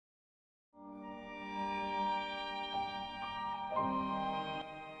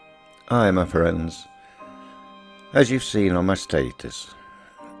Hi my friends, as you've seen on my status,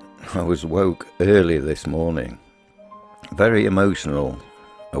 I was woke early this morning, very emotional,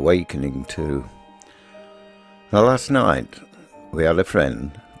 awakening too. Now last night we had a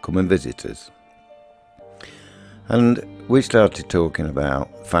friend come and visit us, and we started talking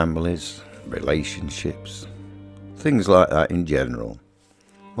about families, relationships, things like that in general.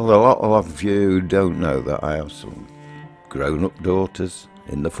 Well, a lot of you don't know that I have some grown-up daughters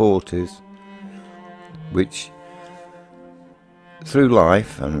in the 40s, which through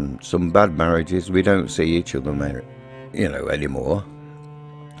life and some bad marriages we don't see each other anymore,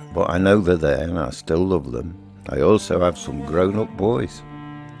 but I know they're there and I still love them. I also have some grown-up boys.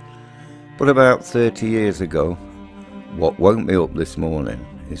 But about 30 years ago, what woke me up this morning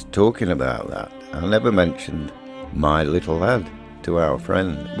is talking about that. I never mentioned my little lad to our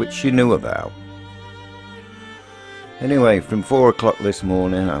friend, which she knew about. Anyway, from 4 o'clock this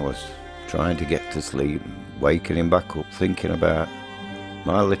morning I was trying to get to sleep, waking him back up, thinking about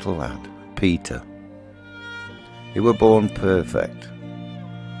my little lad, Peter. He was born perfect,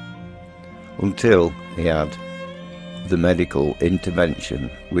 until he had the medical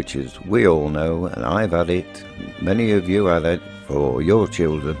intervention, which, as we all know, and I've had it, many of you had it for your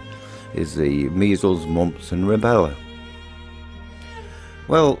children, is the measles, mumps and rubella.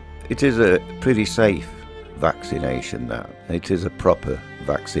 Well, it is a pretty safe vaccination now. It is a proper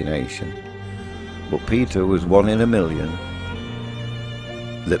vaccination. But Peter was 1 in a million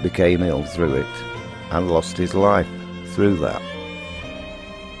that became ill through it and lost his life through that.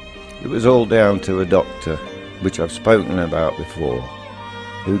 It was all down to a doctor, which I've spoken about before,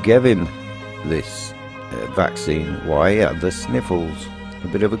 who gave him this vaccine. Why? He had the sniffles, a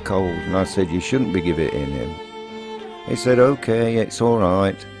bit of a cold, and I said, you shouldn't be giving it in him. He said, okay, it's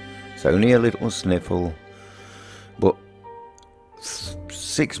alright, it's only a little sniffle. But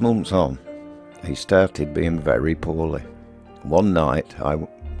 6 months on, he started being very poorly. One night I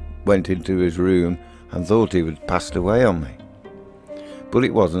went into his room and thought he had passed away on me. But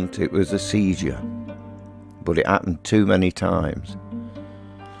it wasn't, it was a seizure. But it happened too many times.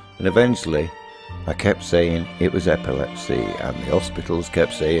 And eventually I kept saying it was epilepsy, and the hospitals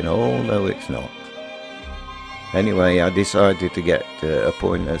kept saying, oh no, it's not. Anyway, I decided to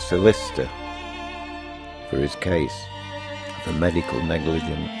appoint a solicitor for his case for medical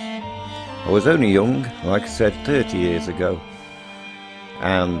negligence. I was only young, like I said, 30 years ago,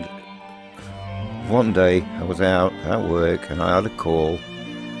 and one day I was out at work and I had a call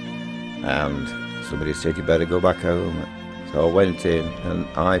and somebody said you better go back home. So I went in and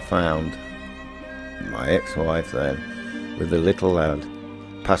I found my ex-wife then with a little lad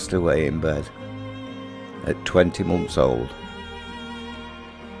passed away in bed at 20 months old.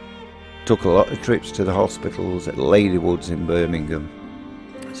 Took a lot of trips to the hospitals at Ladywoods in Birmingham.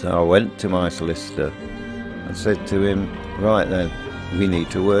 So I went to my solicitor and said to him, right then, we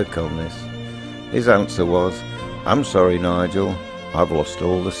need to work on this. His answer was, I'm sorry Nigel, I've lost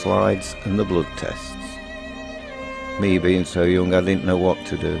all the slides and the blood tests. Me being so young, I didn't know what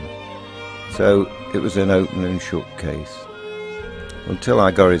to do. So it was an open and shut case. Until I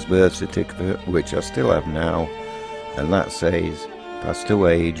got his birth certificate, which I still have now, and that says, passed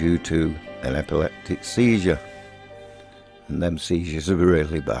away due to an epileptic seizure. And them seizures are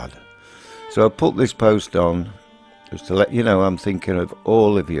really bad. So I put this post on just to let you know I'm thinking of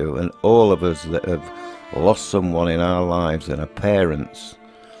all of you and all of us that have lost someone in our lives, and our parents,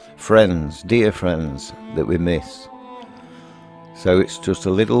 friends, dear friends that we miss. So it's just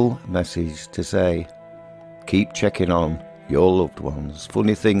a little message to say, keep checking on your loved ones.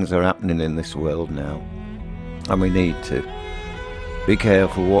 Funny things are happening in this world now, and we need to be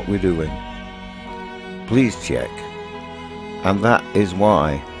careful what we're doing. Please check. And that is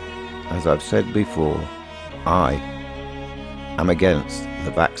why, as I've said before, I am against the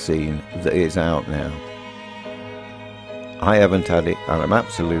vaccine that is out now. I haven't had it and I'm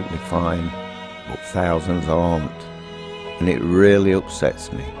absolutely fine, but thousands aren't, and it really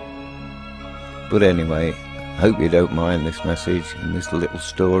upsets me. But anyway, hope you don't mind this message and this little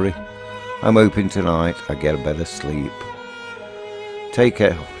story. I'm hoping tonight I get a better sleep. Take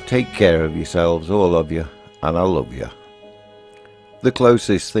care of yourselves, all of you, and I love you. The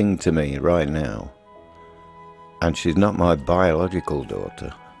closest thing to me right now, and she's not my biological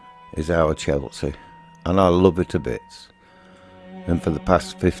daughter, is our Chelsea, and I love her to bits. And for the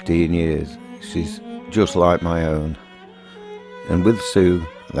past 15 years, she's just like my own. And with Sue,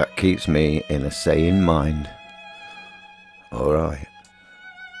 that keeps me in a sane mind. Alright,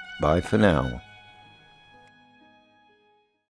 bye for now.